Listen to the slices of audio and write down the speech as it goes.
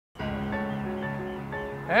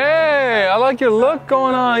Hey, I like your look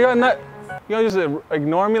going on. You don't just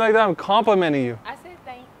ignore me like that. I'm complimenting you. I said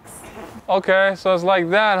thanks. Okay, so it's like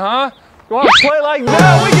that, huh? You want to play like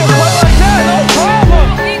that? We can play like that, no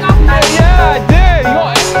problem. Yeah, I did.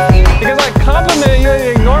 Because I complimented you and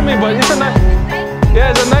you ignore me, but it's a nice.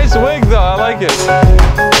 Yeah, it's a nice wig though. I like it.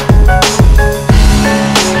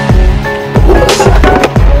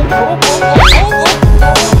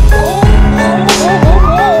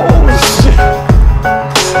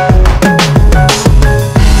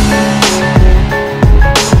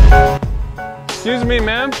 Excuse me,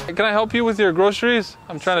 ma'am. Can I help you with your groceries?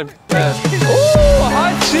 I'm trying to. Ooh,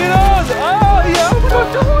 hot Cheetos! Oh,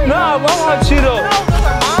 yeah. Nah, I want hot Cheetos. No, those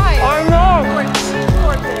are mine. I know.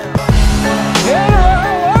 Get her,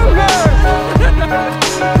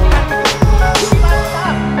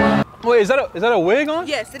 Wait, is that a wig on?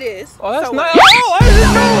 Yes, it is. Oh, that's so nice. Oh, I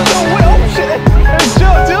didn't know it was a wig. Oh, shit. Hey,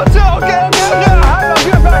 chill. Okay. I'll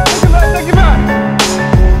give it back. Take it back.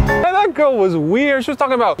 That girl was weird. She was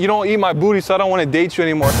talking about, you don't eat my booty, so I don't want to date you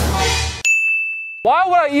anymore. Why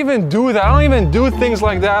would I even do that? I don't even do things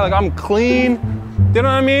like that. Like, I'm clean. You know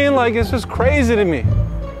what I mean? Like, it's just crazy to me.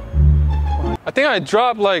 I think I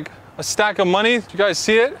dropped, like, a stack of money. Did you guys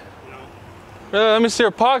see it? No. Let me see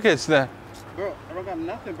your pockets, then. Bro, I don't got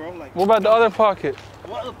nothing, bro. Like, what about the other pocket?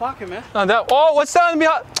 What other pocket, man? Oh, what's that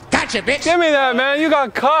behind? Gotcha, bitch. Give me that, man. You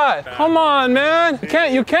got caught. Come on, man.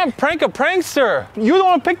 You can't prank a prankster. You the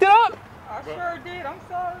one who picked it up? I sure did. I'm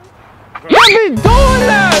sorry. You can't be doing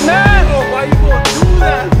that, man. Bro, why you gonna do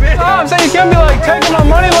that, man? No, I'm saying you can't be like taking my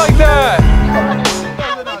money like that.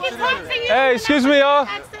 Hey, excuse me, y'all.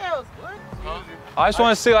 I just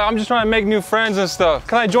want to see, like, I'm just trying to make new friends and stuff.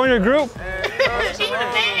 Can I join your group?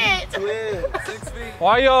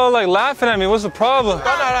 Why y'all like laughing at me? What's the problem?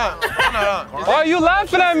 Why are you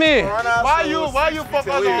laughing at me? Why you fuck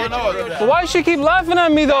us on us? But why does she keep laughing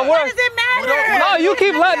at me though? What does it matter? No, you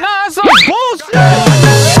keep laughing. Nah, that's some bullshit.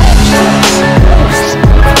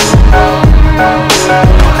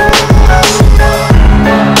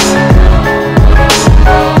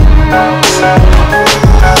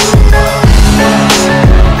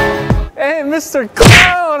 Hey, Mr.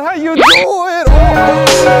 Clown, how you doing?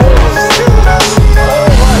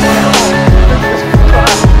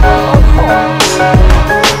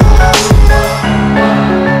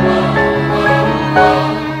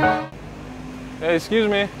 Hey, excuse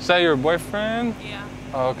me. Is that your boyfriend? Yeah.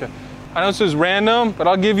 Oh, okay. I know this is random, but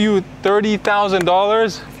I'll give you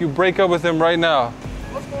 $30,000 if you break up with him right now.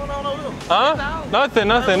 What's going on over there? Huh? Nothing.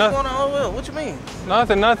 What's going on over there? What you mean?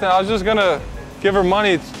 Nothing. I was just gonna give her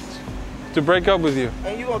money to break up with you.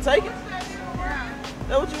 And you gonna take it?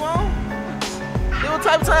 That what you want? You what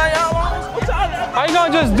type of time y'all on? What y'all got? How you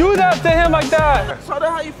gonna just do that to him like that? So that's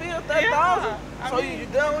how you feel? 30,000? So you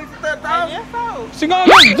done with 30,000? Yes, so. She gonna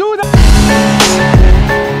just do that?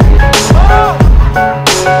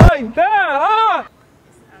 Like that, huh?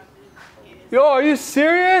 Yo, are you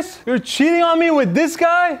serious? You're cheating on me with this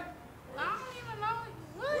guy? I don't even know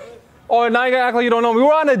what. Oh, now you gotta act like you don't know me. We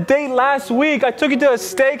were on a date last week. I took you to a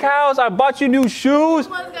steakhouse. I bought you new shoes.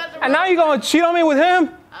 And now you're gonna cheat on me with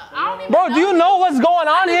him? I don't even Bro, do you know what's going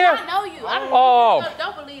on here? I do not know you.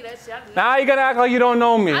 Don't believe that shit. Now you're gonna act like you don't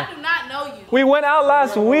know me. I do not know you. We went out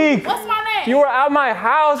last week. What's my name? You were at my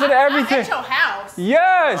house and everything. I'm at your house.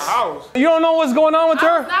 Yes. House. You don't know what's going on with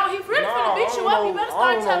her? Now he really finna beat you up. You better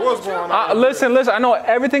start telling the truth. Listen. I know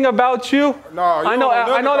everything about you. No, I know that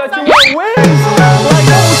you about wear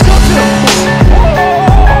wigs.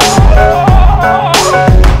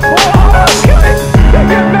 Get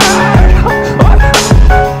back!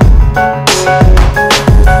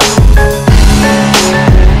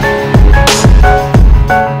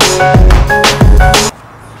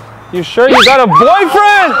 You sure you got a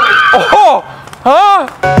boyfriend? Oh, huh?